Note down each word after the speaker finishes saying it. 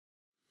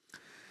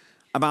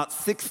About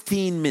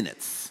 16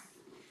 minutes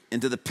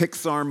into the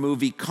Pixar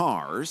movie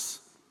Cars,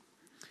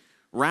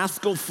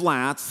 Rascal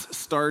Flatts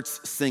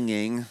starts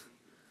singing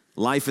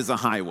 "Life is a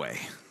Highway."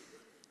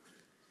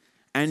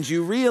 And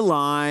you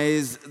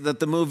realize that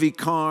the movie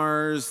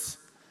Cars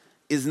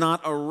is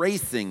not a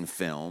racing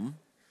film,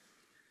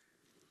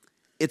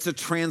 it's a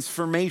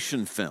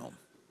transformation film.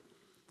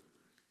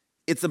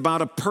 It's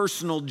about a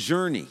personal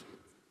journey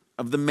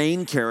of the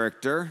main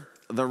character,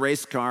 the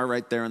race car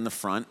right there in the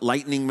front,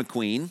 Lightning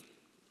McQueen.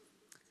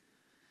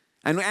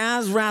 And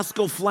as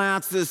Rascal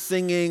Flatts is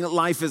singing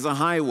 "Life is a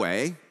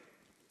Highway,"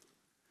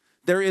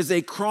 there is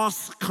a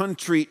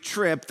cross-country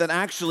trip that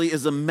actually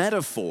is a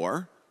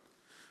metaphor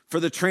for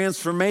the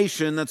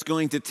transformation that's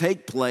going to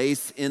take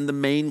place in the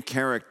main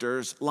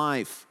character's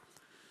life.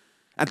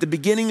 At the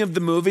beginning of the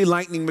movie,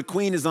 Lightning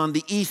McQueen is on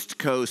the East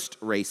Coast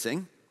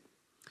racing.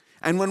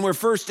 And when we're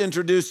first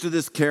introduced to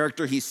this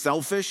character, he's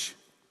selfish,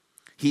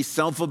 he's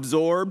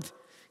self-absorbed,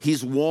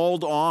 he's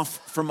walled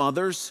off from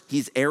others,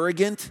 he's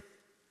arrogant.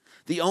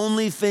 The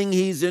only thing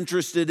he's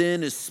interested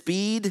in is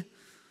speed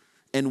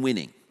and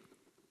winning.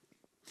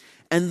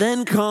 And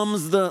then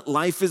comes the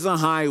 "Life is a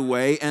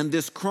Highway" and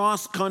this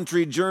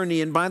cross-country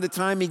journey, and by the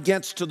time he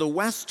gets to the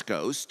West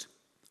Coast,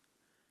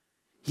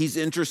 he's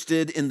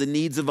interested in the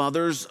needs of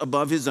others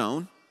above his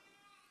own,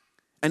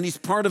 and he's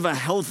part of a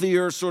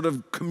healthier sort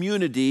of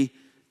community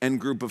and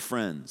group of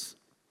friends.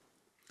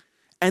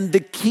 And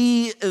the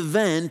key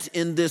event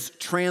in this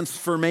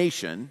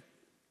transformation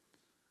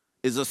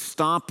is a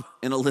stop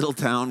in a little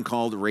town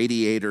called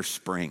Radiator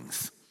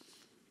Springs.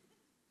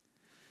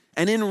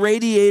 And in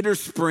Radiator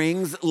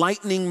Springs,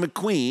 Lightning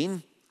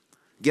McQueen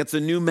gets a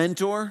new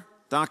mentor,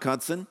 Doc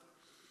Hudson.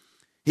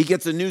 He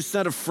gets a new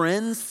set of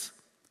friends.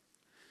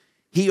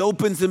 He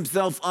opens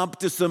himself up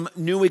to some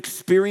new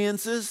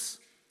experiences.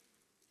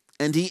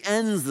 And he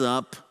ends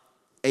up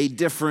a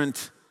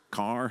different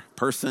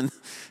person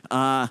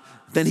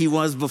than he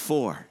was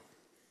before.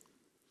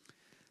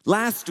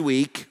 Last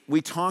week,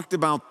 we talked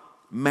about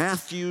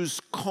Matthew's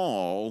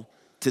call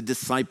to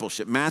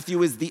discipleship.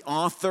 Matthew is the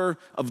author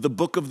of the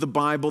book of the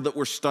Bible that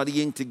we're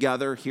studying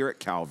together here at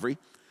Calvary.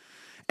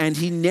 And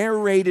he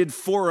narrated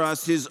for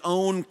us his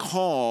own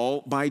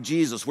call by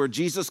Jesus, where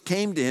Jesus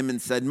came to him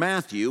and said,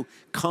 "Matthew,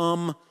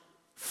 come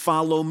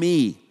follow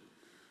me."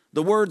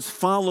 The words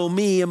 "follow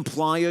me"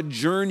 imply a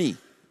journey.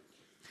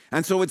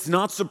 And so it's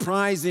not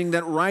surprising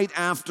that right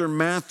after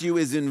Matthew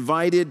is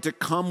invited to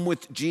come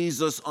with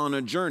Jesus on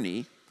a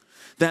journey,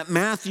 that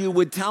Matthew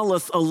would tell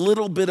us a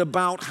little bit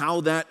about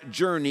how that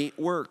journey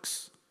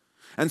works.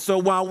 And so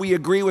while we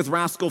agree with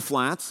Rascal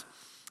Flatts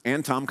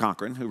and Tom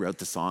Cochran, who wrote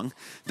the song,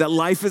 that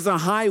life is a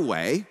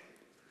highway,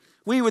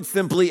 we would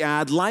simply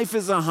add life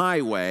is a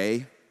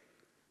highway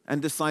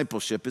and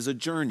discipleship is a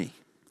journey.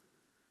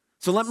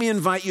 So let me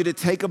invite you to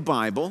take a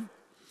Bible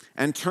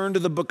and turn to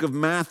the book of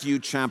Matthew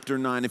chapter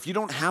 9. If you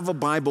don't have a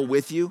Bible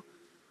with you,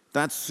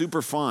 that's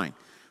super fine.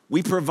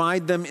 We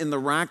provide them in the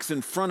racks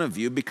in front of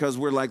you because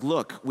we're like,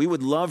 look, we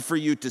would love for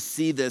you to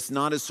see this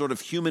not as sort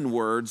of human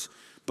words,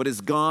 but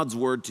as God's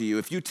word to you.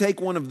 If you take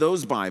one of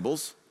those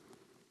Bibles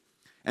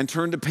and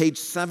turn to page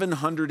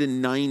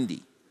 790,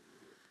 if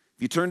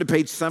you turn to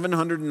page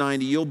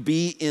 790, you'll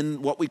be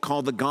in what we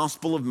call the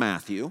Gospel of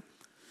Matthew.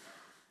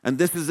 And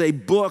this is a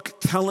book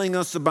telling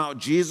us about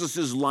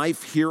Jesus'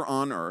 life here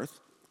on earth.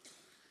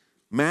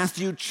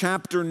 Matthew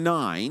chapter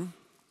 9.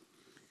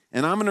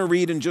 And I'm going to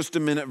read in just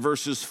a minute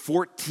verses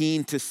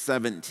 14 to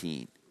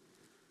 17.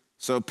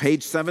 So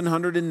page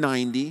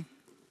 790,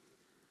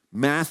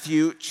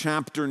 Matthew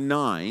chapter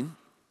 9.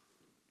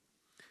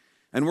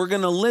 And we're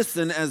going to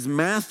listen as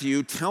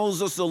Matthew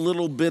tells us a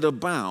little bit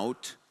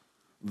about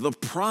the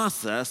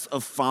process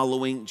of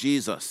following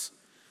Jesus.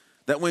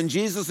 That when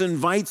Jesus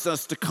invites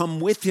us to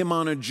come with him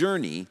on a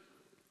journey,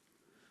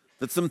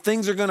 that some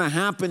things are going to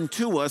happen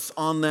to us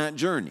on that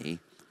journey.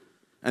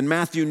 And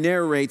Matthew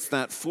narrates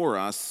that for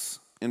us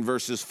in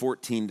verses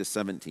 14 to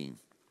 17.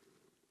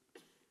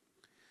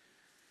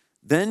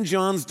 Then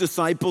John's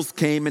disciples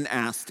came and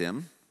asked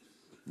him,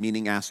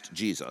 meaning asked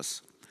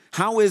Jesus,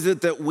 "How is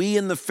it that we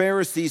and the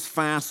Pharisees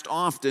fast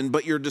often,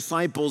 but your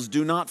disciples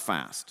do not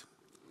fast?"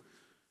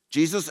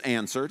 Jesus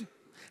answered,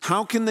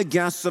 "How can the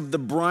guests of the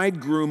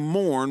bridegroom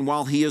mourn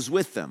while he is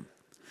with them?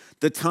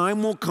 The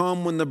time will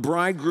come when the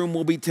bridegroom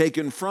will be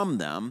taken from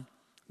them,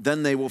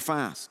 then they will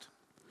fast.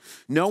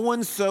 No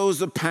one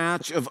sews a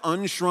patch of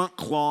unshrunk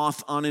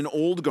cloth on an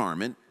old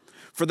garment,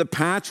 for the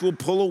patch will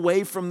pull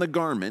away from the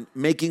garment,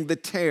 making the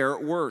tear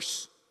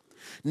worse.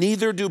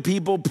 Neither do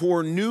people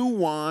pour new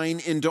wine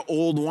into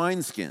old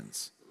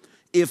wineskins.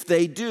 If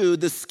they do,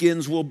 the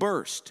skins will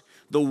burst,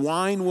 the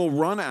wine will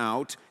run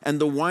out, and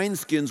the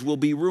wineskins will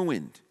be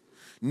ruined.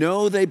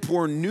 No, they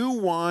pour new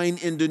wine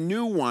into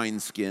new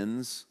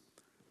wineskins,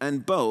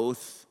 and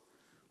both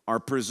are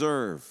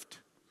preserved."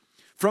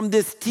 From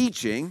this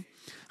teaching,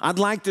 I'd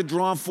like to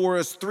draw for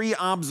us 3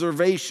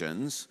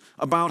 observations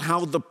about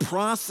how the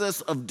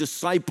process of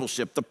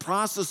discipleship, the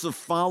process of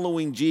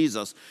following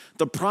Jesus,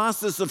 the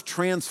process of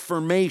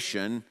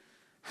transformation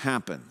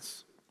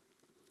happens.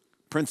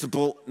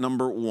 Principle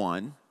number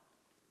 1,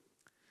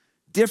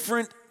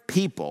 Different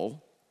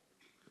people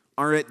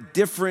are at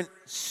different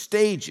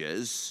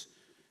stages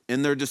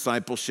in their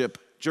discipleship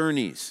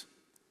journeys.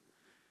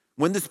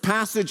 When this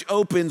passage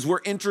opens,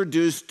 we're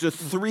introduced to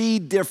three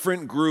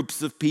different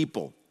groups of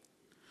people.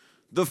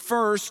 The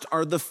first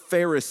are the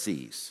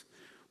Pharisees.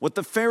 What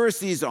the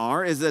Pharisees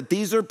are is that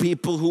these are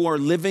people who are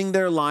living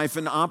their life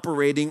and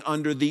operating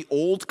under the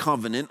old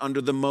covenant,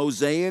 under the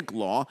Mosaic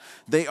law.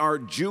 They are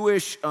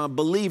Jewish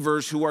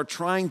believers who are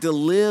trying to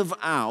live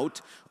out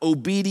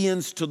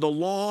obedience to the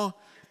law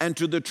and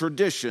to the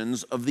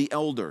traditions of the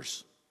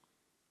elders.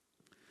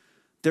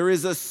 There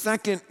is a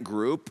second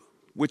group,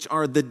 which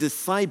are the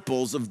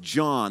disciples of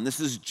John. This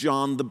is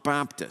John the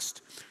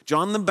Baptist.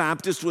 John the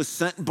Baptist was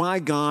sent by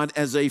God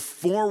as a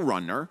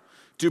forerunner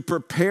to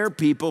prepare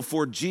people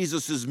for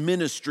Jesus'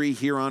 ministry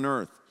here on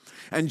earth.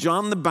 And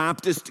John the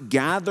Baptist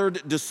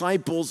gathered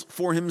disciples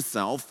for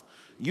himself,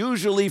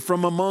 usually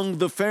from among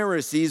the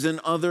Pharisees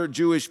and other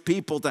Jewish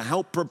people, to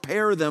help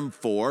prepare them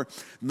for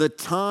the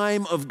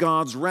time of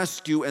God's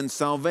rescue and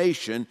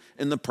salvation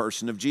in the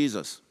person of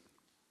Jesus.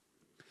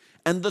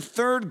 And the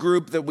third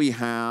group that we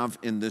have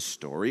in this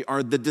story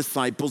are the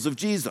disciples of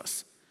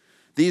Jesus.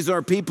 These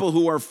are people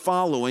who are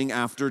following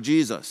after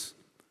Jesus.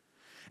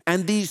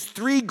 And these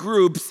three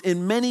groups,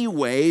 in many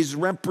ways,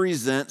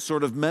 represent,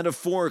 sort of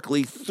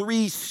metaphorically,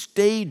 three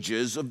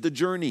stages of the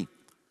journey.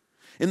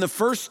 In the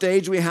first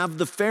stage, we have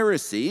the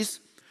Pharisees,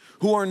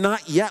 who are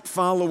not yet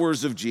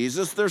followers of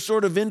Jesus. They're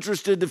sort of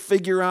interested to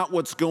figure out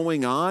what's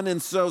going on,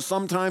 and so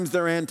sometimes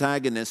they're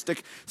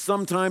antagonistic,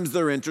 sometimes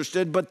they're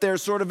interested, but they're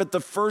sort of at the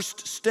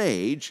first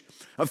stage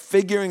of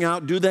figuring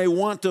out, do they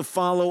want to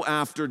follow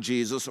after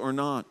Jesus or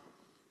not?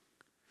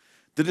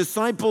 The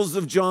disciples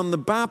of John the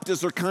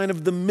Baptist are kind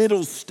of the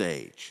middle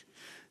stage.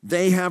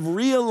 They have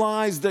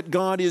realized that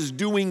God is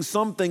doing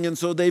something, and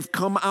so they've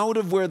come out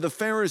of where the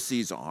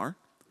Pharisees are,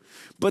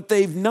 but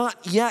they've not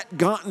yet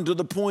gotten to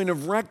the point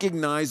of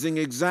recognizing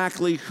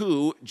exactly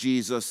who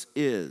Jesus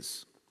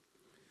is.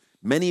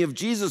 Many of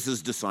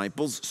Jesus'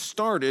 disciples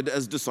started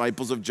as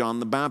disciples of John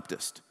the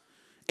Baptist.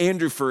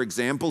 Andrew, for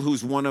example,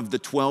 who's one of the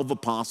 12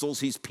 apostles,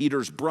 he's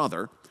Peter's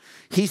brother.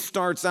 He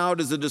starts out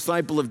as a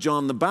disciple of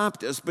John the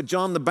Baptist, but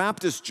John the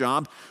Baptist's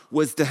job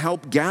was to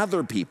help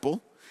gather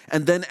people,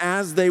 and then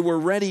as they were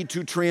ready,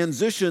 to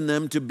transition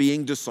them to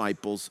being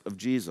disciples of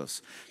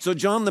Jesus. So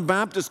John the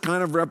Baptist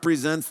kind of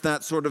represents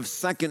that sort of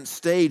second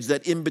stage,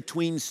 that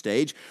in-between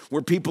stage,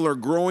 where people are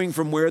growing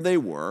from where they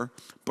were,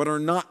 but are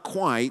not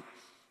quite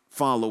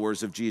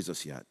followers of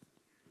Jesus yet.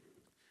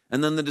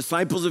 And then the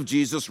disciples of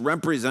Jesus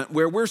represent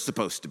where we're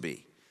supposed to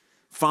be,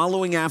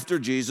 following after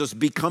Jesus,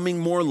 becoming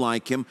more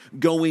like him,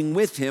 going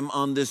with him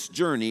on this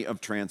journey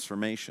of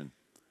transformation.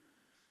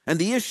 And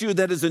the issue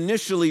that is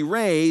initially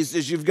raised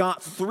is you've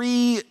got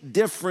three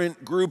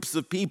different groups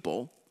of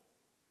people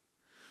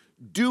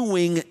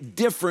doing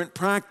different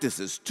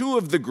practices. Two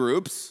of the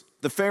groups,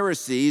 the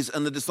Pharisees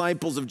and the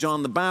disciples of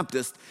John the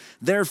Baptist,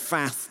 they're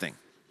fasting.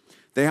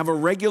 They have a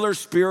regular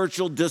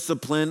spiritual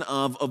discipline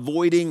of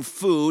avoiding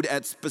food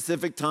at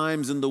specific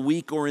times in the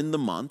week or in the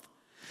month.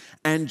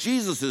 And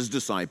Jesus'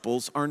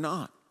 disciples are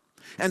not.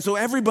 And so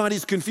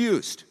everybody's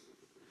confused.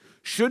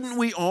 Shouldn't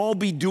we all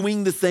be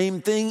doing the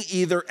same thing?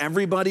 Either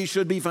everybody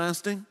should be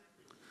fasting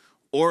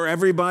or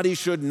everybody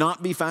should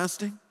not be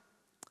fasting.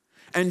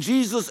 And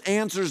Jesus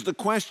answers the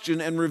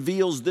question and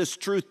reveals this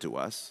truth to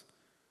us,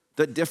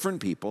 that different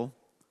people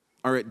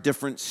are at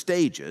different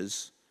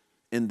stages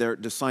in their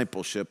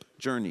discipleship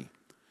journey.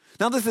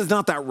 Now, this is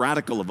not that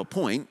radical of a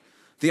point.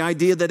 The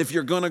idea that if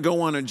you're going to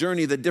go on a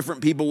journey, that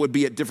different people would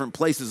be at different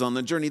places on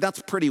the journey,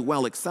 that's pretty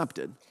well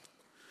accepted.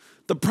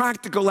 The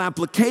practical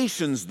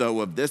applications,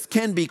 though, of this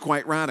can be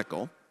quite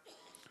radical.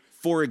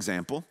 For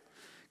example,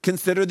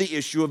 consider the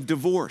issue of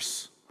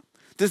divorce.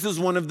 This is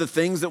one of the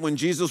things that when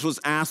Jesus was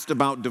asked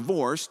about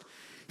divorce,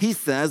 he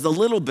says a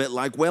little bit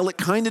like, well, it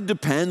kind of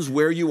depends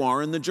where you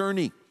are in the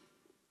journey.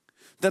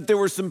 That there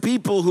were some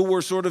people who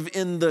were sort of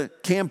in the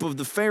camp of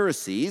the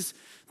Pharisees.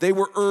 They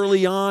were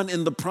early on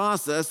in the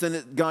process,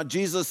 and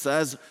Jesus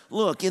says,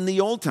 look, in the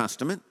Old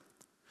Testament,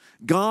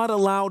 God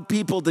allowed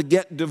people to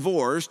get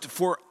divorced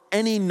for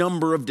any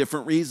number of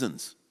different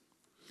reasons.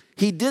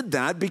 He did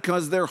that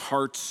because their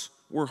hearts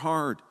were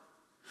hard.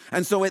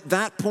 And so at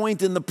that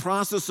point in the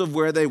process of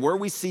where they were,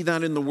 we see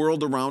that in the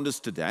world around us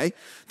today.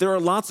 There are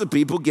lots of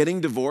people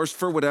getting divorced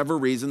for whatever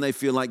reason they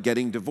feel like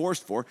getting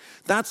divorced for.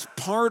 That's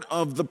part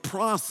of the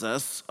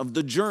process of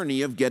the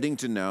journey of getting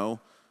to know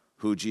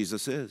who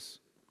Jesus is.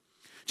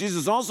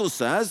 Jesus also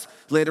says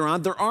later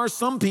on, there are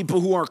some people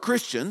who are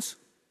Christians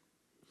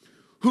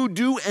who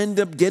do end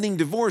up getting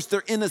divorced.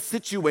 They're in a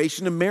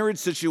situation, a marriage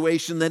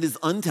situation that is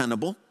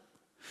untenable.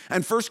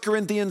 And 1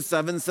 Corinthians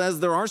 7 says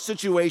there are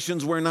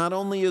situations where not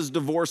only is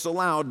divorce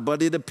allowed,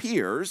 but it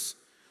appears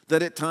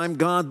that at times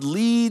God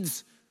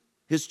leads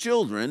his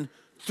children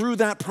through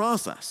that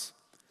process.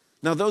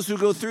 Now, those who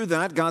go through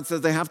that, God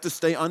says they have to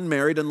stay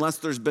unmarried unless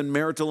there's been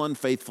marital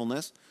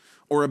unfaithfulness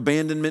or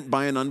abandonment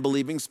by an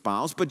unbelieving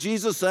spouse. But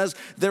Jesus says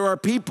there are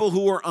people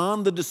who are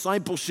on the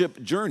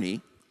discipleship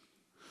journey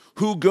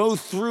who go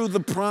through the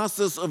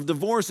process of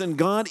divorce, and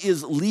God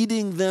is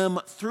leading them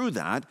through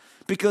that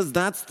because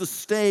that's the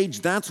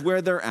stage, that's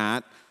where they're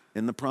at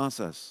in the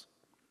process.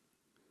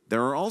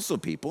 There are also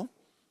people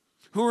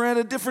who are at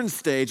a different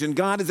stage, and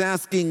God is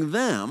asking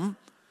them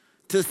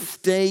to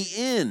stay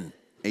in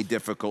a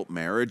difficult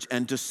marriage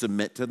and to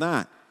submit to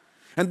that.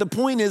 And the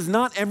point is,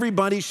 not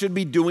everybody should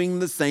be doing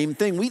the same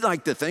thing. We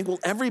like to think, well,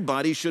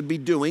 everybody should be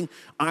doing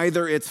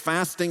either it's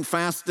fasting,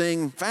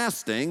 fasting,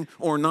 fasting,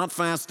 or not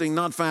fasting,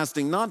 not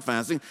fasting, not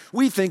fasting.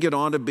 We think it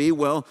ought to be,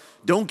 well,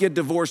 don't get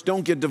divorced,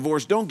 don't get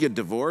divorced, don't get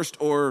divorced,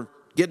 or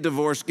get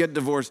divorced, get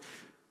divorced.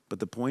 But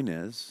the point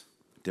is,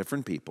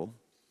 different people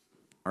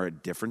are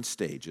at different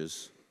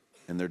stages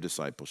in their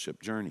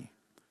discipleship journey.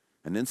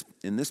 And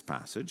in this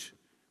passage,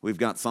 we've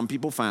got some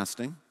people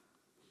fasting,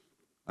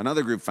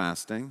 another group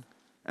fasting,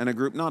 and a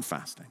group not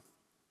fasting.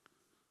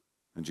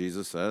 And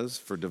Jesus says,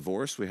 for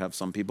divorce, we have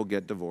some people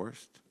get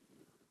divorced,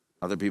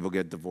 other people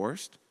get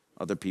divorced,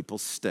 other people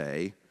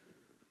stay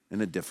in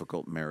a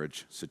difficult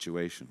marriage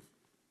situation.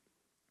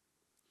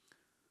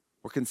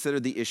 Or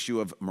consider the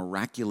issue of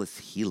miraculous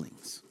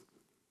healings.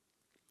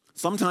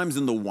 Sometimes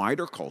in the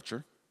wider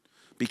culture,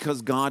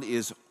 because God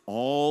is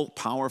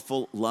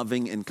all-powerful,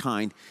 loving, and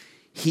kind,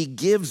 he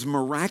gives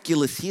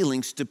miraculous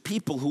healings to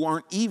people who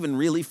aren't even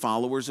really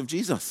followers of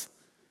Jesus.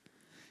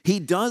 He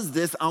does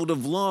this out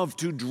of love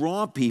to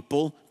draw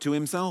people to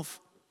himself.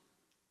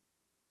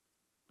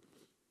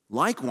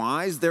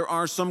 Likewise, there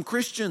are some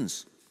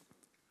Christians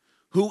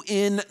who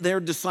in their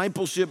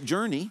discipleship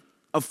journey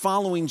of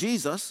following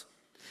Jesus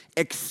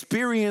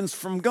experience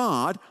from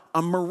God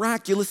a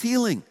miraculous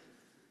healing,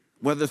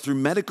 whether through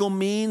medical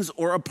means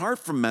or apart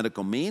from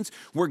medical means,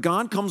 where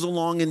God comes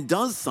along and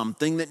does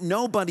something that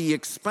nobody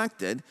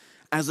expected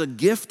as a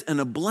gift and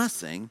a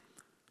blessing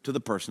to the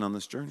person on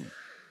this journey.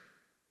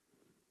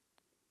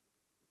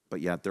 But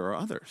yet there are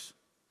others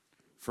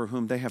for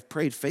whom they have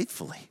prayed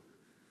faithfully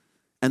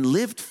and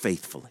lived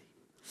faithfully.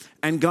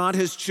 And God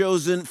has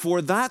chosen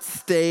for that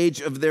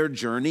stage of their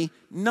journey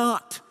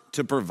not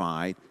to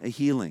provide a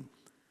healing.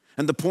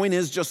 And the point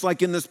is, just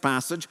like in this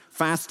passage,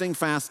 fasting,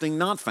 fasting,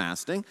 not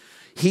fasting,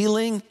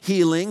 healing,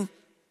 healing,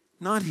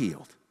 not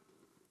healed.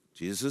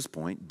 Jesus'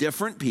 point,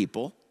 different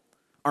people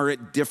are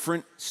at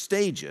different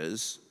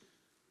stages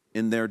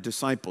in their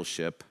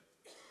discipleship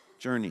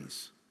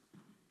journeys.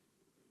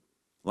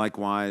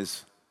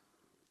 Likewise,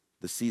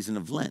 the season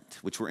of Lent,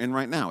 which we're in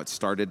right now, it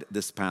started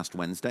this past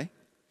Wednesday.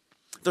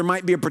 There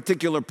might be a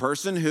particular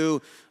person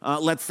who,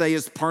 let's say,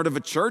 is part of a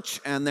church,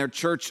 and their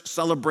church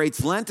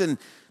celebrates Lent, and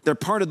they're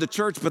part of the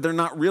church, but they're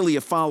not really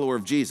a follower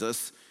of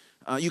Jesus.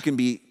 You can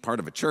be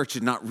part of a church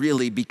and not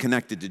really be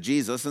connected to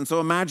Jesus. And so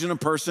imagine a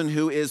person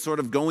who is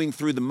sort of going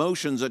through the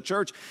motions at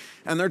church,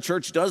 and their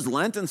church does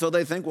Lent, and so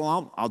they think,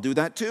 well, I'll do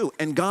that too.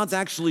 And God's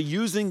actually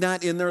using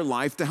that in their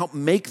life to help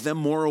make them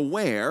more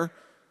aware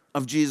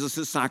of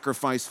Jesus'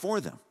 sacrifice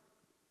for them.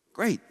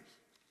 Great.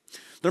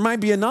 There might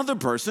be another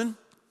person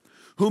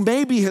who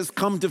maybe has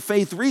come to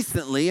faith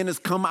recently and has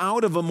come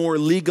out of a more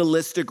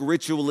legalistic,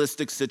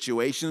 ritualistic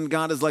situation.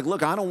 God is like,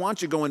 look, I don't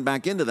want you going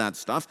back into that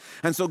stuff.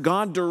 And so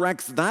God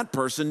directs that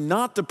person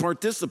not to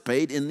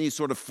participate in these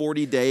sort of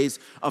 40 days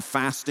of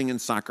fasting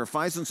and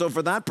sacrifice. And so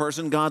for that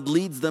person, God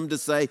leads them to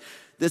say,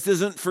 this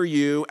isn't for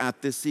you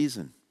at this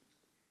season.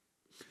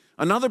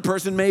 Another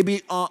person may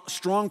be a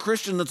strong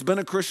Christian that's been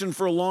a Christian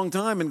for a long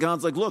time, and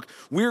God's like, look,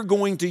 we're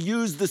going to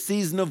use the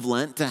season of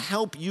Lent to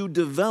help you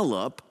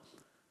develop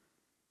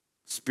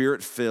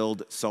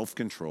Spirit-filled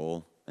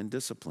self-control and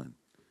discipline.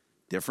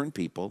 Different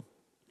people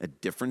at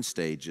different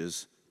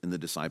stages in the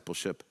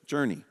discipleship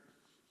journey.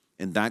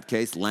 In that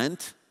case,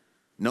 Lent,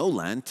 no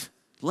Lent,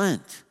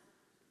 Lent.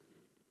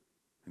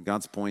 And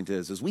God's point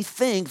is we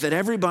think that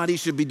everybody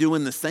should be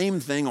doing the same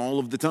thing all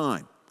of the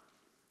time.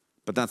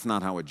 But that's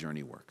not how a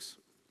journey works.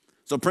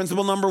 So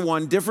principle number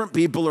one, different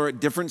people are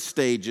at different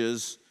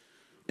stages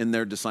in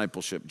their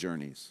discipleship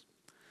journeys.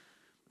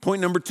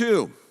 Point number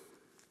two,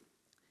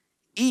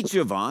 each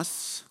of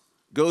us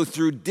go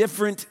through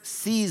different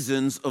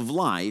seasons of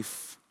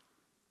life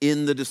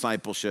in the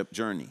discipleship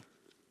journey.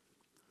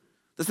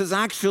 This is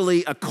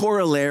actually a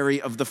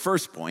corollary of the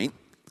first point.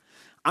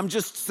 I'm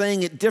just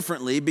saying it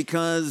differently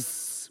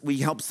because it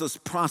helps us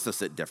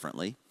process it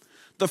differently.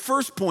 The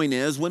first point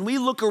is when we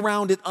look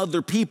around at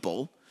other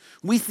people,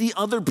 we see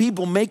other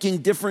people making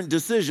different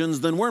decisions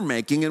than we're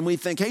making, and we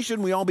think, hey,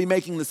 shouldn't we all be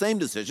making the same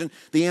decision?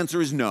 The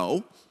answer is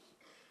no.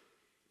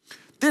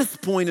 This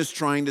point is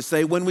trying to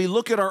say when we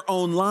look at our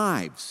own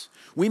lives,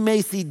 we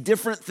may see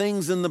different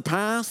things in the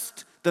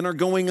past than are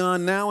going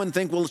on now and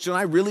think, well, should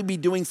I really be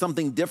doing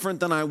something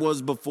different than I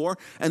was before?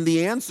 And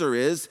the answer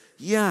is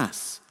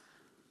yes.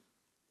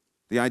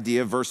 The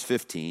idea of verse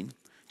 15,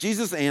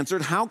 Jesus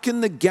answered, how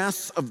can the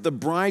guests of the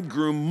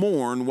bridegroom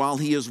mourn while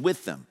he is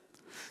with them?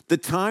 The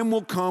time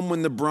will come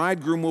when the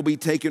bridegroom will be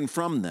taken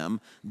from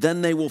them,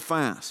 then they will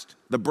fast.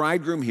 The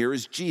bridegroom here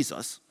is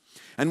Jesus.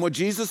 And what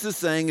Jesus is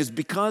saying is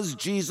because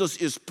Jesus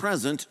is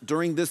present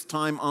during this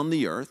time on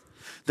the earth,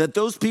 that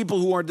those people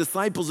who are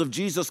disciples of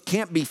Jesus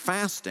can't be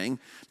fasting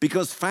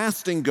because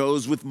fasting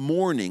goes with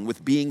mourning,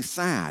 with being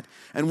sad.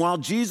 And while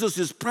Jesus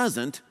is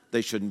present,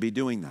 they shouldn't be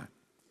doing that.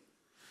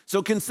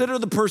 So consider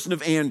the person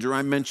of Andrew.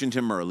 I mentioned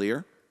him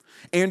earlier.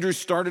 Andrew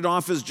started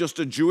off as just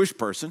a Jewish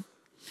person.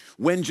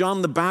 When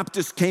John the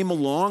Baptist came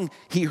along,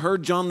 he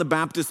heard John the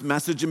Baptist's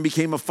message and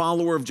became a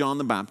follower of John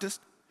the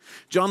Baptist.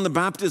 John the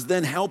Baptist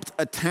then helped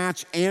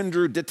detach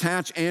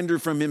Andrew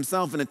from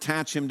himself and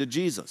attach him to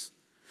Jesus.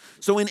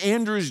 So in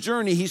Andrew's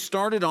journey, he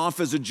started off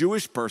as a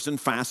Jewish person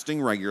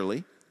fasting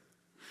regularly.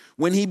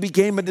 When he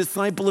became a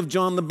disciple of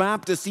John the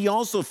Baptist, he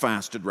also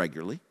fasted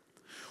regularly.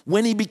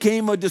 When he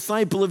became a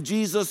disciple of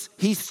Jesus,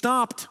 he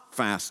stopped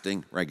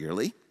fasting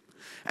regularly.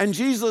 And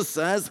Jesus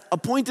says, a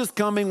point is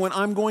coming when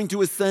I'm going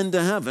to ascend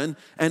to heaven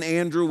and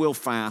Andrew will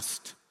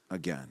fast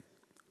again.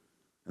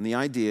 And the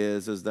idea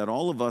is that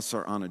all of us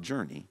are on a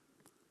journey,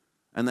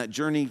 and that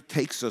journey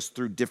takes us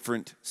through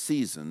different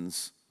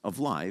seasons of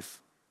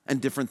life,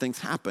 and different things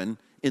happen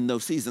in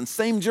those seasons.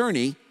 Same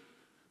journey,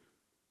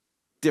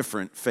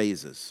 different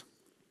phases.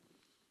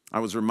 I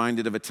was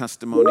reminded of a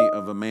testimony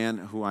of a man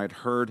who I'd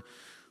heard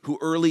who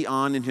early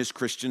on in his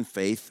Christian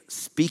faith,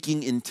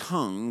 speaking in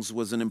tongues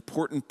was an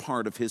important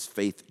part of his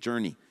faith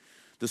journey.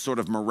 The sort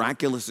of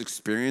miraculous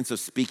experience of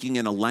speaking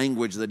in a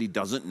language that he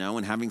doesn't know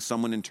and having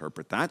someone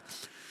interpret that.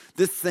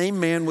 This same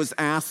man was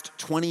asked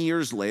 20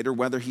 years later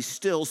whether he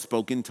still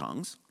spoke in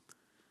tongues.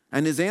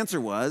 And his answer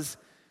was,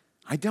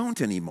 I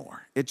don't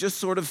anymore. It just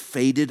sort of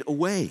faded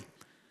away.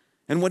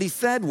 And what he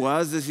said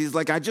he's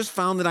like, I just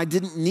found that I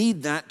didn't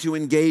need that to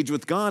engage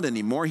with God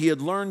anymore. He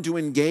had learned to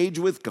engage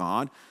with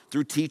God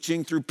through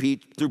teaching, through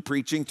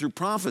preaching, through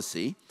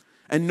prophecy,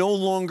 and no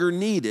longer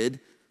needed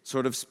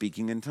sort of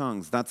speaking in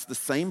tongues. That's the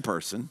same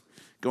person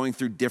going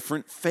through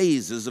different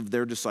phases of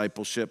their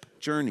discipleship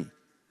journey.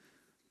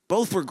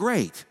 Both were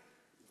great,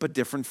 but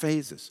different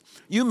phases.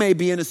 You may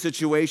be in a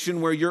situation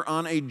where you're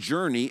on a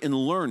journey in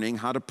learning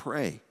how to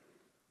pray.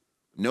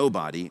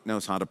 Nobody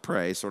knows how to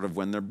pray sort of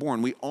when they're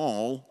born. We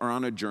all are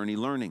on a journey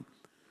learning.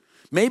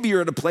 Maybe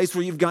you're at a place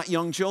where you've got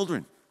young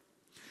children.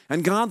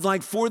 And God's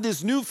like, for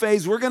this new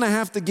phase, we're going to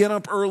have to get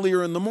up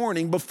earlier in the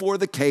morning before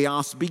the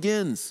chaos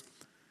begins.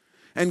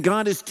 And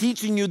God is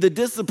teaching you the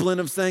discipline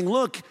of saying,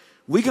 look,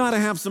 we got to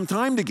have some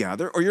time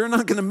together or you're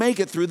not going to make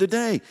it through the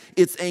day.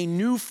 It's a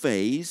new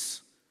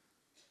phase,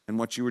 and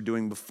what you were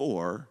doing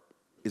before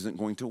isn't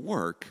going to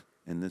work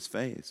in this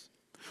phase.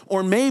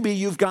 Or maybe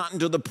you've gotten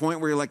to the point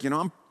where you're like,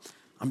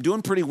 I'm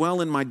doing pretty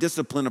well in my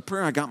discipline of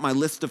prayer. I got my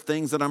list of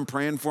things that I'm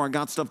praying for. I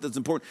got stuff that's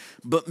important.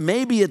 But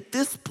maybe at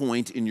this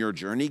point in your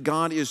journey,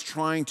 God is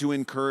trying to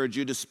encourage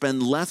you to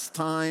spend less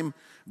time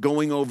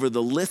going over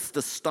the list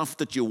of stuff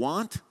that you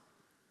want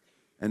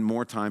and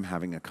more time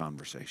having a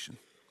conversation.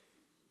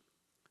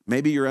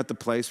 Maybe you're at the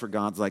place where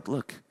God's like,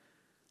 look,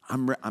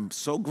 I'm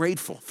so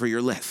grateful for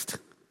your list,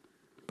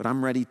 but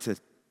I'm ready to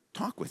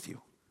talk with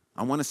you.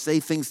 I want to say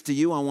things to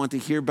you. I want to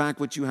hear back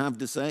what you have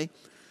to say.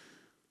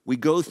 We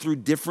go through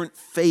different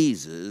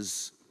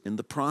phases in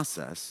the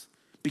process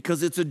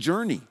because it's a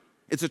journey.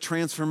 It's a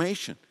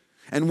transformation.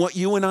 And what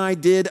you and I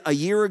did a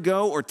year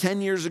ago or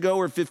 10 years ago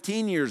or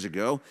 15 years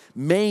ago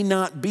may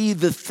not be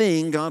the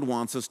thing God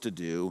wants us to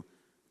do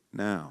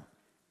now.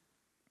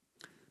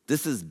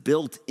 This is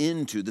built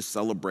into the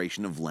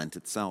celebration of Lent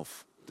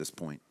itself at this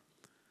point.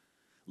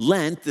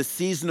 Lent, the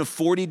season of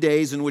 40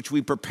 days in which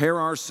we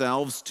prepare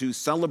ourselves to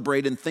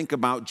celebrate and think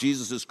about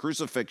Jesus'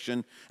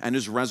 crucifixion and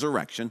his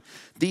resurrection,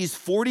 these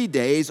 40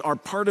 days are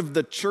part of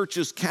the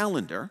church's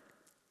calendar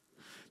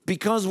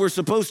because we're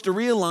supposed to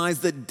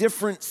realize that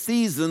different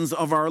seasons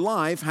of our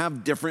life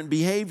have different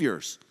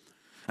behaviors.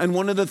 And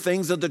one of the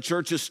things that the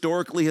church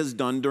historically has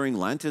done during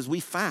Lent is we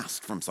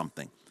fast from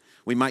something.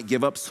 We might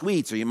give up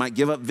sweets, or you might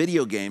give up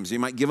video games, or you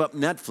might give up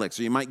Netflix,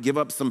 or you might give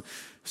up some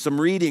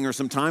reading or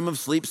some time of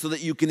sleep so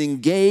that you can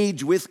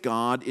engage with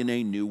God in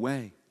a new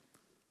way.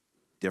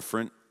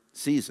 Different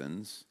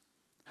seasons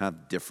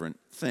have different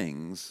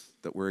things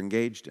that we're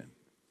engaged in.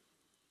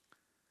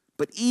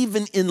 But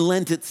even in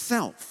Lent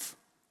itself,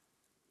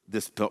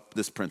 this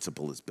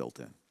principle is built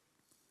in.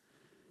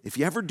 If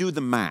you ever do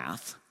the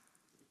math,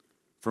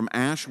 from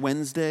Ash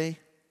Wednesday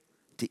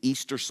to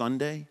Easter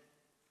Sunday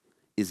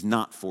is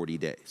not 40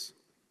 days.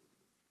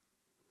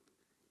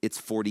 It's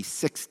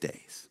 46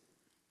 days.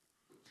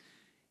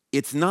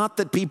 It's not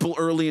that people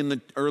early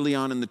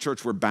on in the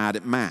church were bad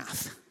at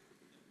math.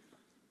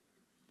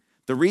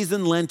 The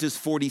reason Lent is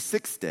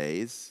 46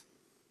 days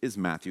is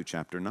Matthew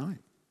chapter 9,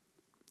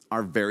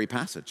 our very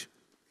passage.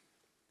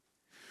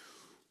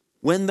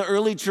 When the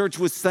early church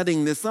was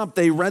setting this up,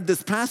 they read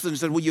this passage and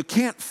said, well, you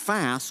can't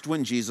fast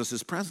when Jesus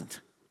is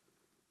present.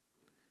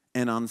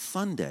 And on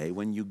Sunday,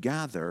 when you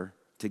gather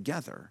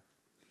together,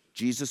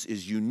 Jesus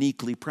is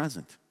uniquely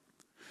present.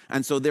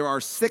 And so there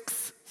are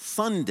 6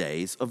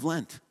 Sundays of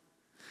Lent.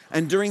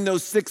 And during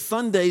those 6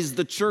 Sundays,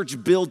 the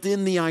church built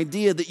in the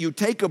idea that you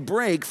take a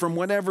break from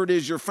whatever it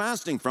is you're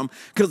fasting from,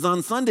 because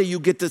on Sunday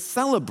you get to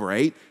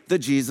celebrate that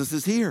Jesus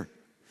is here.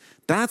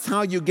 That's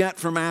how you get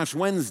from Ash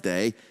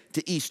Wednesday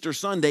to Easter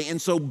Sunday.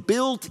 And so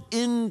built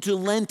into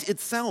Lent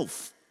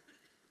itself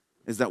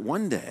is that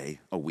one day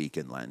a week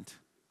in Lent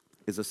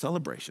is a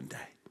celebration day.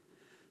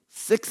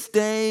 6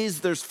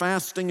 days there's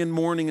fasting and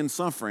mourning and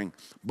suffering,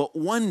 but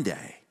one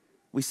day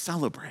we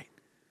celebrate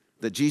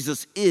that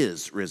Jesus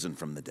is risen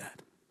from the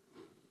dead.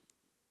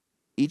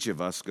 Each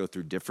of us go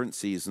through different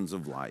seasons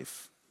of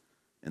life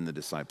in the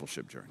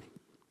discipleship journey.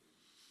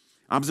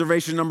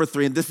 Observation number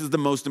 3, and this is the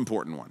most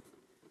important one.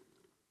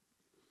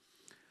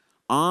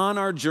 On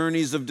our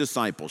journeys of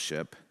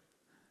discipleship,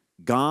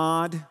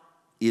 God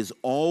is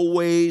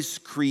always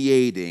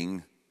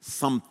creating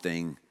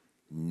something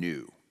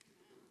new.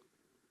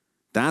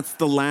 That's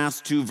the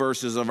last 2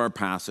 verses of our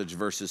passage,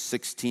 verses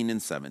 16 and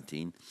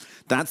 17.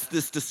 That's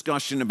this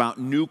discussion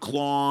about new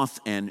cloth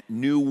and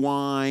new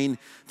wine.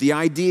 The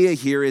idea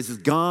here is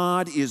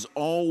God is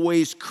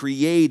always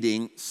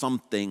creating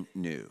something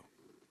new.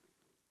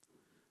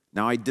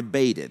 Now, I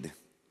debated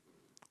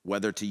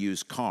whether to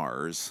use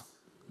Cars,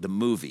 the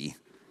movie,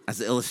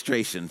 as an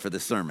illustration for the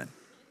sermon.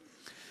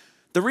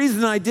 The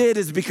reason I did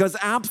is because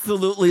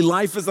absolutely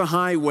life is a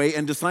highway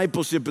and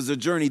discipleship is a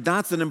journey.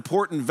 That's an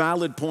important,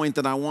 valid point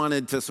that I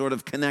wanted to sort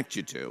of connect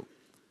you to.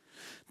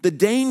 The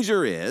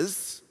danger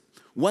is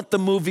what the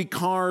movie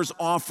Cars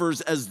offers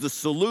as the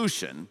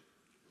solution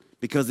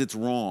because it's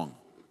wrong.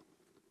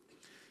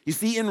 You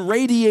see, in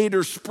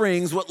Radiator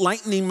Springs, what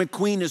Lightning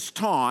McQueen is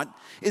taught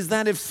is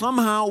that if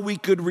somehow we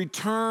could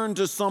return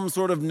to some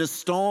sort of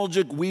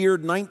nostalgic,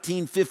 weird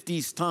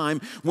 1950s time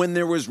when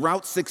there was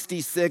Route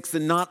 66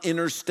 and not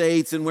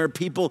interstates and where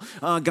people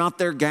got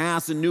their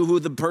gas and knew who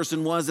the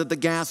person was at the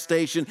gas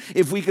station,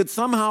 if we could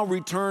somehow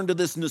return to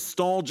this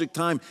nostalgic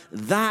time,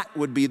 that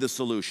would be the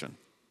solution.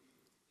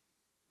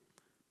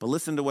 But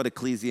listen to what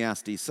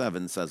Ecclesiastes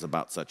 7 says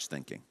about such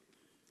thinking.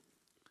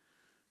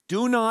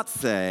 Do not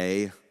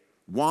say,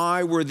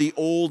 "Why were the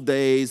old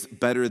days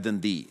better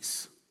than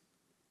these?"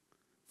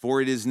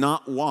 For it is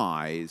not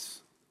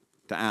wise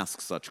to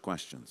ask such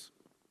questions.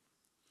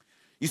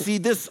 You see,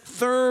 this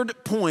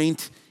third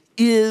point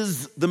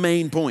is the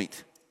main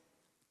point.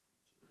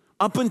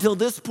 Up until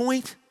this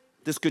point,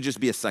 this could just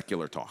be a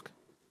secular talk.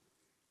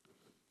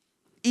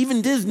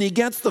 Even Disney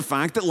gets the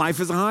fact that life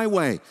is a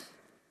highway.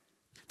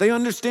 They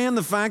understand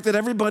the fact that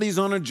everybody's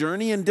on a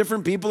journey and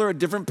different people are at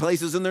different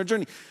places in their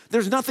journey.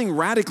 There's nothing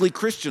radically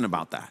Christian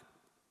about that.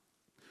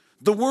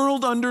 The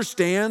world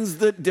understands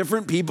that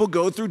different people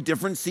go through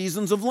different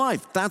seasons of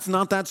life. That's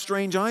not that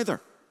strange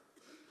either.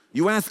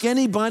 You ask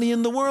anybody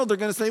in the world, they're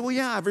going to say, well,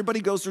 yeah, everybody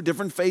goes through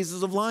different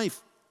phases of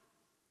life.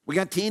 We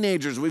got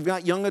teenagers, we've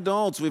got young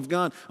adults, we've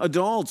got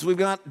adults, we've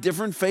got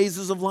different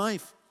phases of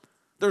life.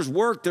 There's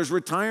work, there's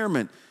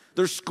retirement,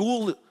 there's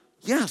school.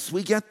 Yes,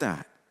 we get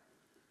that.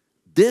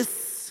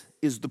 This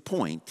is the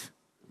point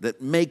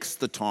that makes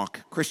the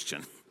talk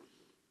Christian.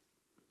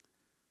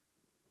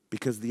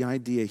 Because the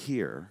idea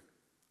here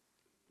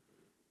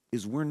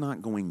is we're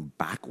not going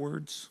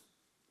backwards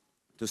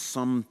to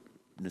some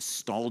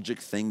nostalgic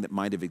thing that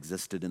might have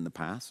existed in the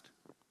past,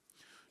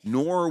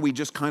 nor are we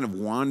just kind of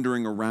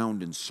wandering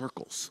around in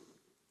circles.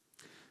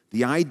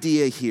 The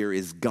idea here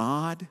is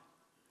God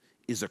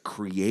is a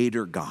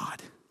creator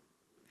God,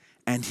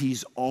 and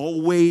he's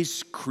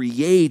always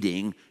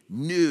creating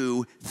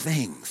new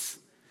things.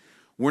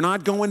 We're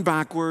not going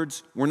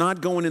backwards, we're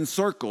not going in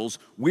circles,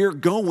 we're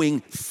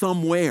going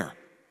somewhere.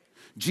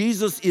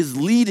 Jesus is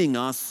leading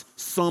us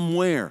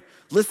somewhere.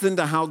 Listen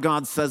to how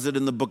God says it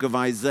in the book of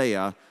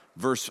Isaiah,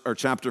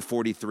 chapter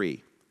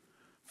 43.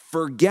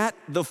 Forget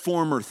the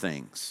former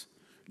things.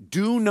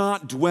 Do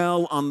not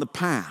dwell on the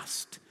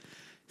past.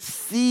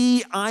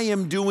 See, I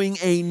am doing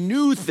a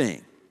new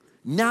thing.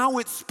 Now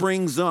it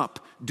springs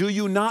up. Do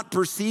you not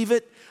perceive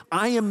it?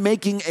 I am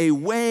making a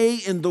way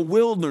in the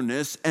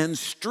wilderness and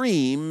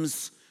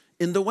streams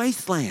in the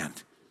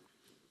wasteland.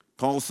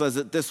 Paul says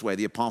it this way,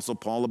 the Apostle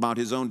Paul, about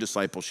his own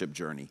discipleship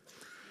journey.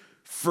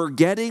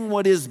 Forgetting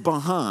what is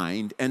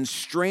behind and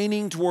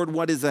straining toward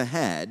what is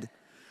ahead,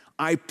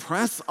 I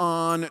press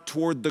on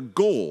toward the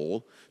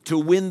goal to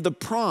win the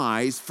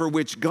prize for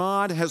which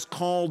God has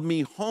called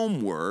me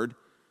homeward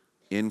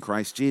in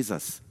Christ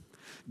Jesus.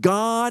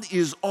 God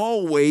is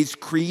always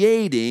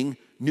creating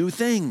new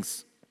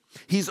things.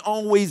 He's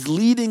always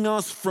leading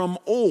us from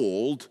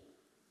old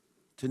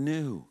to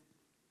new.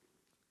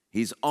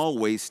 He's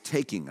always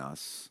taking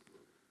us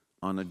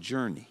on a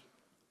journey.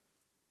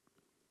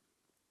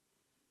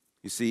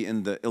 You see,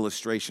 in the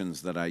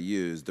illustrations that I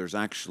use, there's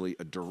actually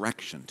a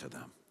direction to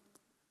them.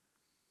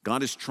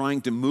 God is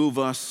trying to move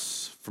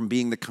us from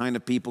being the kind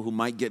of people who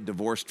might get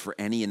divorced for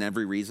any and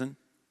every reason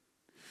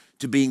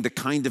to being the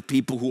kind of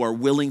people who are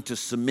willing to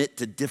submit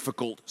to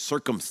difficult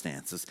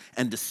circumstances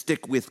and to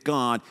stick with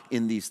God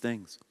in these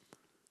things.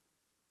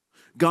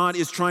 God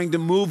is trying to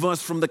move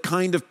us from the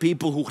kind of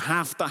people who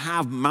have to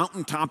have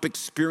mountaintop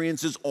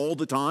experiences all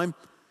the time.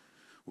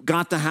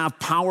 got to have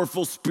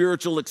powerful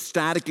spiritual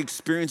ecstatic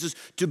experiences,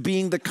 to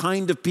being the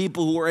kind of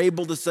people who are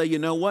able to say, you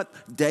know what,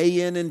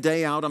 day in and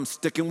day out, I'm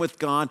sticking with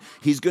God.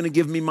 He's going to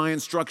give me my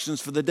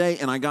instructions for the day,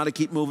 and I got to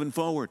keep moving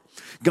forward.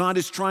 God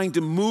is trying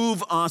to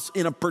move us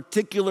in a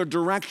particular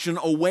direction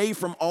away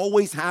from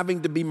always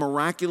having to be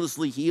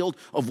miraculously healed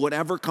of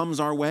whatever comes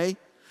our way,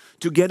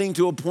 to getting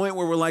to a point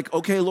where we're like,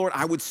 okay, Lord,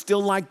 I would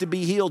still like to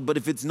be healed, but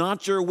if it's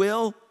not your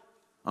will,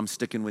 I'm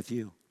sticking with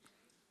you.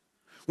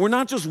 We're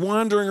not just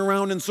wandering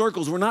around in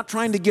circles. We're not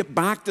trying to get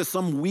back to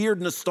some weird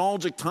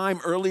nostalgic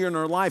time earlier in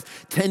our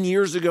life, 10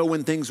 years ago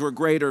when things were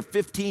great, or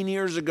 15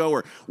 years ago,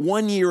 or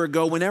 1 year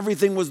ago when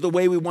everything was the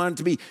way we wanted it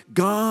to be.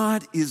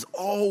 God is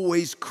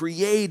always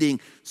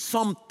creating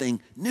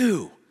something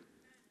new.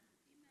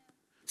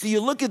 So you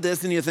look at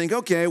this and you think,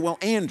 okay, well,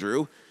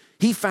 Andrew,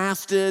 he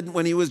fasted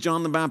when he was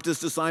John the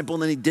Baptist's disciple,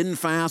 and then he didn't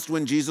fast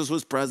when Jesus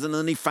was present, and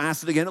then he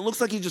fasted again. It looks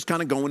like he's just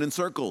kind of going in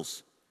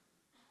circles.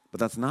 But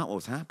that's not what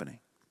was happening.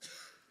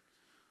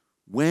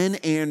 When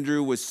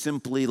Andrew was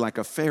simply like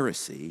a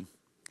Pharisee,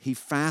 he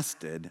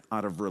fasted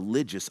out of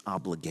religious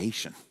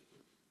obligation.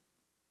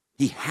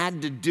 He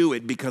had to do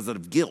it because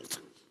of guilt.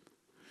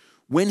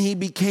 When he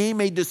became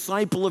a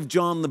disciple of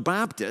John the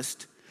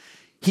Baptist,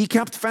 he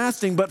kept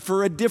fasting, but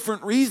for a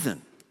different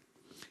reason.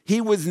 He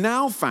was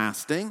now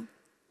fasting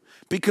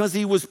because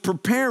he was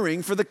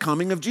preparing for the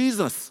coming of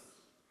Jesus.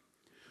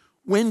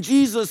 When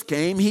Jesus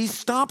came, he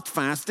stopped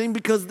fasting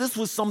because this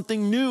was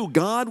something new.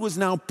 God was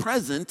now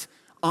present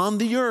on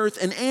the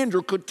earth, and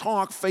Andrew could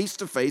talk face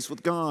to face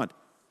with God.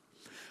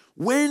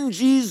 When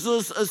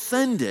Jesus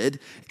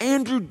ascended,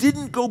 Andrew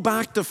didn't go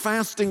back to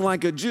fasting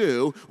like a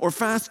Jew or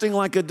fasting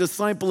like a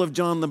disciple of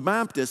John the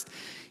Baptist.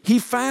 He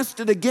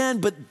fasted again,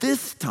 but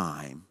this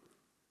time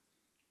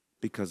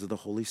because of the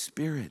Holy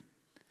Spirit,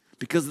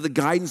 because of the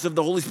guidance of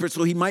the Holy Spirit,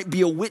 so he might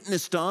be a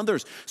witness to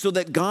others, so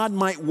that God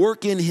might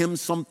work in him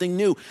something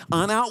new.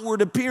 On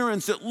outward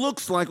appearance, it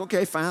looks like,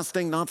 okay,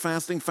 fasting, not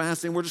fasting,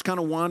 fasting. We're just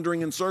kind of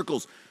wandering in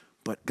circles.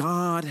 But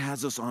God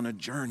has us on a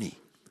journey.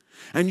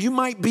 And you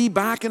might be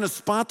back in a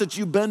spot that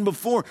you've been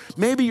before.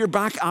 Maybe you're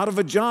back out of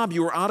a job.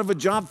 You were out of a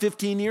job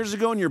 15 years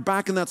ago and you're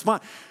back in that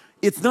spot.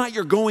 It's not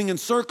you're going in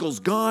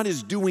circles. God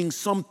is doing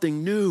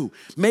something new.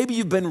 Maybe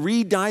you've been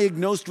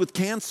re-diagnosed with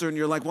cancer and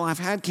you're like, well, I've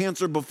had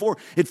cancer before.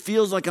 It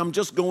feels like I'm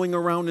just going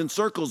around in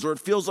circles, or it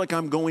feels like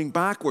I'm going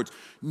backwards.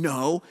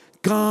 No,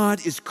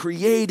 God is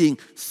creating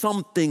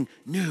something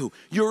new.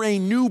 You're a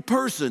new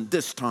person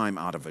this time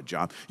out of a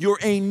job. You're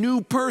a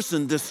new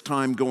person this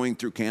time going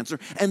through cancer.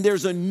 And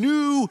there's a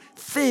new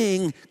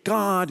thing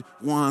God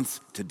wants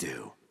to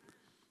do.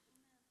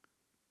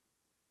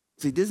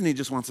 See, Disney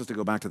just wants us to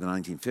go back to the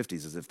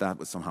 1950s as if that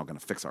was somehow going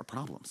to fix our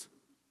problems.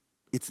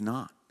 It's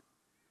not.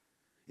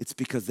 It's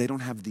because they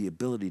don't have the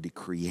ability to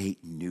create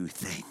new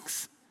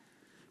things.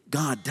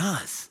 God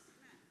does.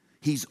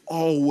 He's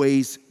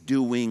always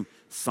doing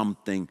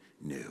something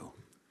new.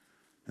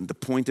 And the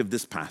point of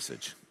this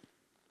passage,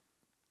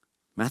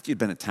 Matthew had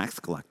been a tax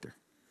collector.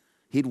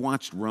 He'd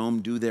watched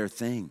Rome do their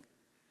thing.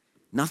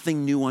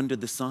 Nothing new under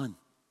the sun.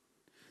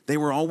 They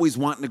were always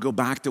wanting to go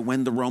back to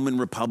when the Roman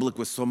Republic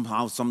was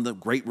somehow the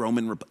great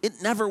Roman Republic.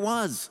 It never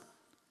was.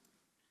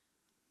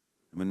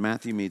 And when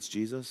Matthew meets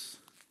Jesus,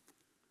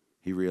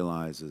 he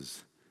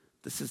realizes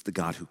this is the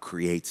God who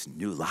creates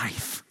new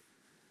life.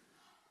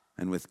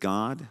 And with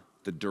God,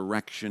 the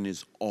direction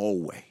is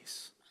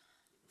always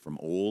from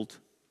old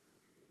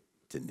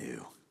to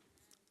new.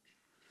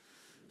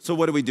 So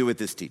what do we do with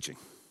this teaching?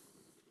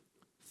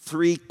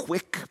 3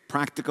 quick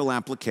practical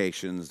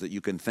applications that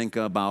you can think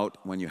about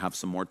when you have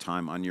some more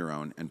time on your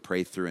own and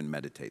pray through and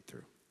meditate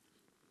through.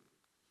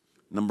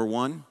 Number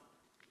 1,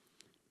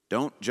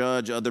 don't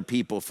judge other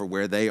people for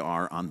where they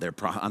are on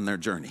their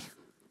journey.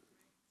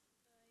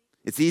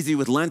 It's easy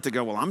with Lent to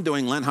go, well, I'm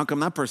doing Lent. How come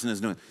that person is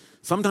doing it?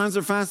 Sometimes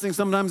they're fasting,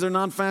 sometimes they're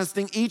not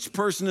fasting. Each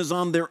person is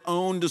on their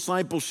own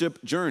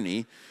discipleship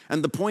journey.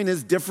 And the point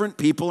is, different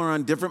people are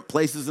on different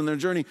places in their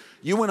journey.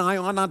 You and I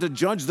ought not to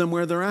judge them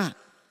where they're at.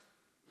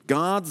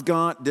 God's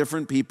got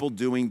different people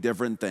doing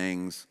different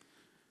things.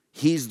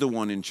 He's the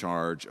one in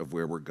charge of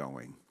where we're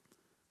going.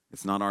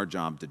 It's not our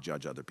job to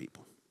judge other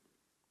people.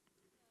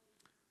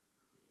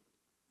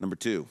 Number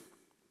 2,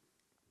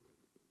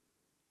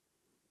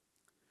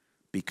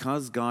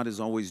 because God is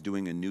always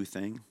doing a new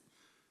thing,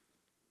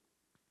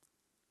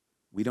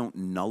 we don't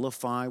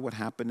nullify what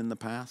happened in the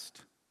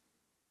past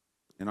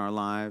in our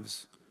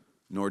lives,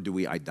 nor do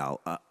we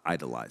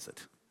idolize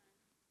it.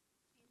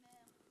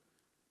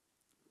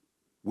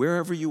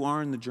 Wherever you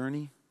are in the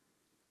journey,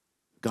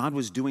 God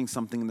was doing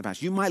something in the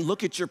past. You might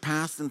look at your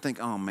past and think,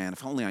 oh man,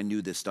 if only I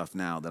knew this stuff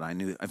now that I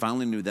knew, if I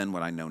only knew then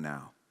what I know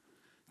now.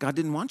 God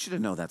didn't want you to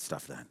know that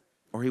stuff then,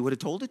 or he would have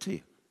told it to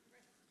you.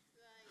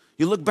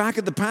 You look back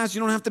at the past,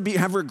 you don't have to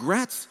have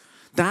regrets.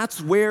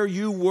 That's where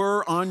you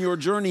were on your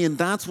journey, and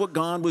that's what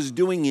God was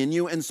doing in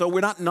you. And so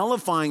we're not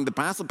nullifying the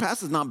past. The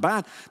past is not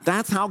bad.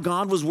 That's how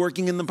God was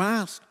working in the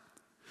past.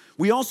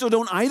 We also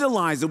don't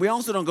idolize it. We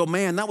also don't go,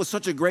 man, that was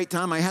such a great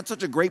time. I had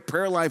such a great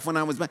prayer life when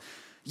I was back.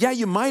 Yeah,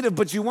 you might have,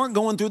 but you weren't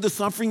going through the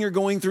suffering you're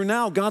going through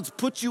now. God's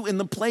put you in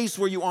the place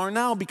where you are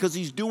now because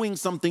he's doing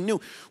something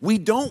new. We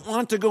don't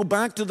want to go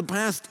back to the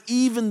past,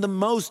 even the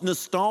most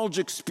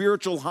nostalgic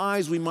spiritual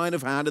highs we might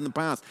have had in the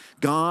past.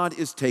 God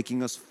is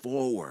taking us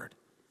forward.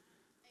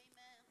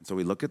 Amen. And so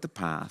we look at the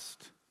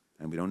past,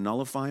 and we don't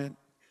nullify it,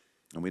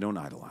 and we don't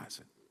idolize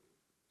it.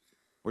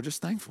 We're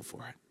just thankful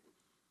for it.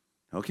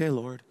 Okay,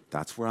 Lord,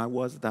 that's where I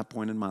was at that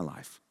point in my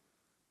life.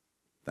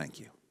 Thank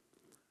you.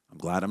 I'm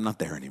glad I'm not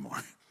there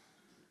anymore.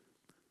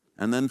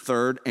 And then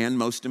third, and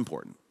most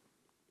important,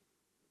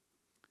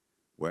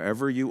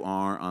 wherever you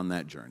are on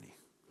that journey,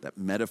 that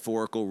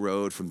metaphorical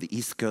road from the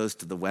East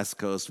Coast to the West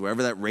Coast,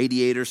 wherever that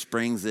Radiator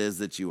Springs is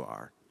that you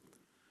are,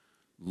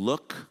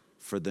 look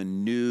for the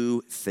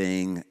new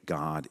thing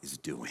God is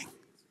doing.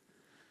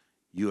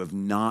 You have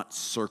not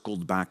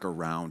circled back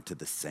around to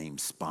the same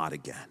spot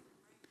again.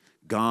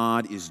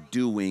 God is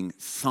doing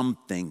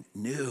something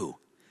new.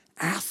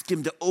 Ask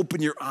him to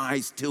open your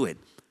eyes to it.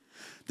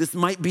 This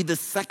might be the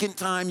second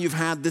time you've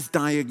had this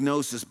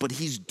diagnosis, but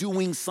he's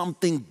doing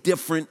something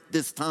different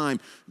this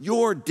time.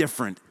 You're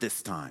different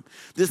this time.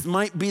 This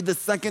might be the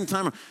second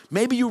time.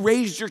 Maybe you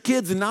raised your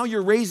kids and now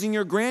you're raising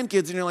your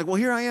grandkids and you're like, well,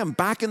 here I am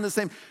back in the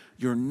same.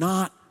 You're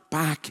not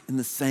back in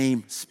the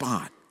same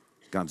spot.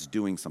 God's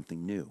doing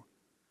something new.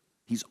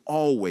 He's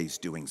always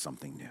doing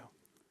something new.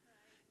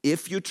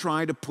 If you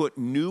try to put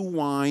new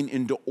wine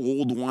into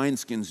old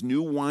wineskins,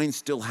 new wine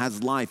still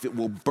has life. It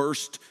will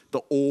burst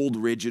the old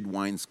rigid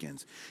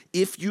wineskins.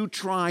 If you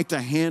try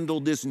to handle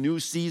this new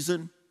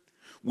season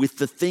with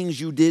the things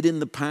you did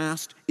in the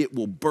past, it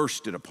will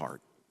burst it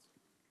apart.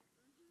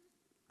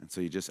 And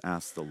so you just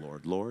ask the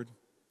Lord, Lord,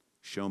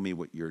 show me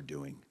what you're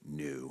doing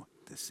new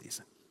this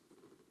season.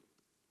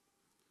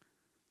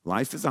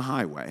 Life is a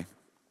highway,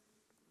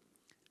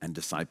 and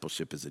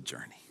discipleship is a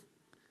journey.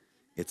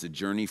 It's a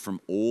journey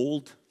from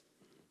old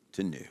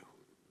to new,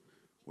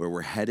 where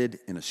we're headed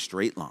in a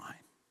straight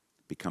line,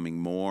 becoming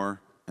more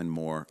and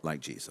more like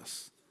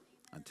Jesus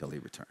until he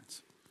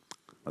returns.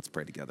 Let's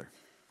pray together.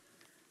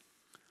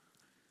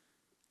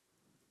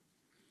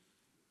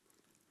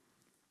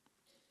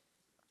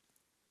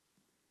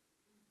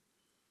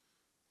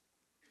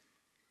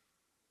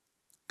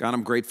 God,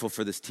 I'm grateful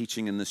for this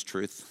teaching and this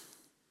truth.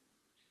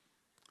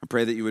 I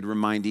pray that you would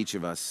remind each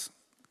of us,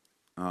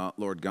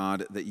 Lord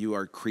God, that you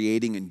are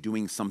creating and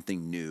doing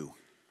something new.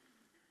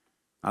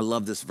 I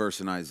love this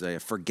verse in Isaiah.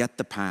 Forget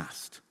the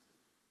past.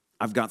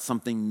 I've got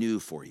something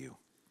new for you.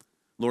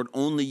 Lord,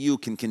 only you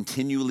can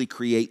continually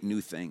create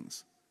new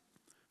things.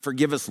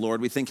 Forgive us, Lord.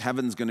 We think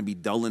heaven's going to be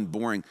dull and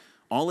boring.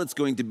 All it's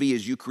going to be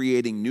is you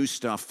creating new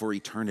stuff for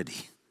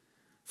eternity,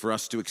 for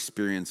us to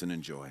experience and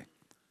enjoy.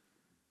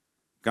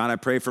 God, I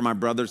pray for my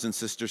brothers and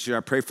sisters here.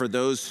 I pray for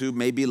those who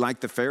maybe like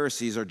the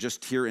Pharisees are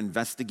just here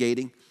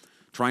investigating,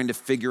 trying to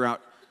figure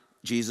out,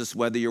 Jesus,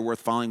 whether you're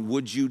worth following.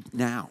 Would you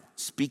now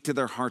speak to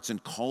their hearts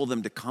and call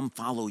them to come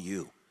follow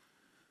you?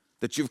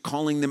 That you're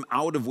calling them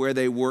out of where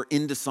they were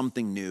into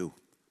something new.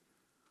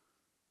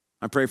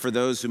 I pray for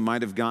those who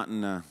might have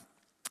gotten a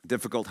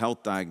difficult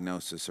health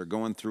diagnosis or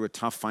going through a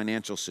tough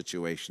financial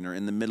situation or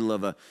in the middle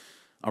of a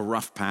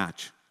rough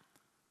patch.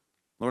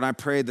 Lord, I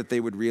pray that they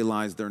would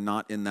realize they're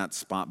not in that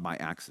spot by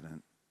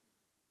accident,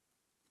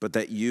 but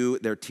that you,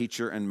 their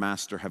teacher and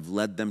master, have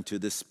led them to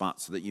this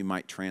spot so that you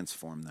might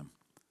transform them.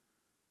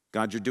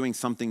 God, you're doing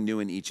something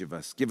new in each of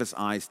us. Give us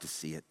eyes to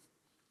see it.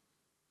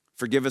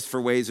 Forgive us for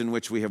ways in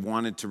which we have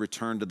wanted to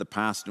return to the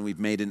past and we've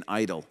made an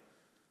idol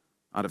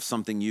out of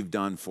something you've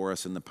done for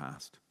us in the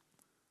past.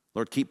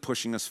 Lord, keep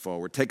pushing us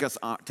forward.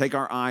 Take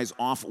our eyes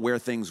off where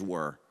things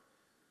were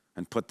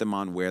and put them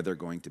on where they're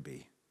going to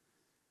be.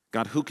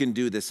 God, who can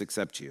do this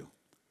except you?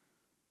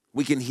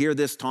 We can hear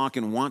this talk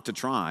and want to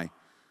try,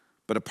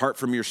 but apart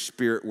from your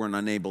Spirit, we're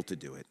unable to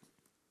do it.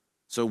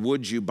 So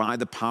would you, by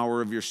the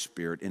power of your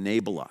Spirit,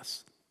 enable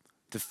us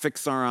to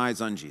fix our eyes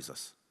on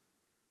Jesus,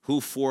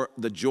 who for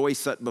the joy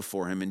set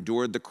before him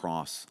endured the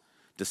cross,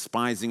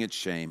 despising its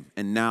shame,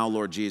 and now,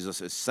 Lord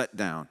Jesus, is set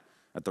down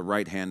at the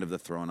right hand of the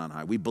throne on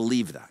high. We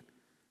believe that.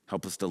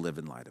 Help us to live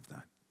in light of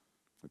that.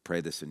 We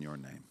pray this in your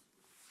name.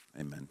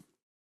 Amen.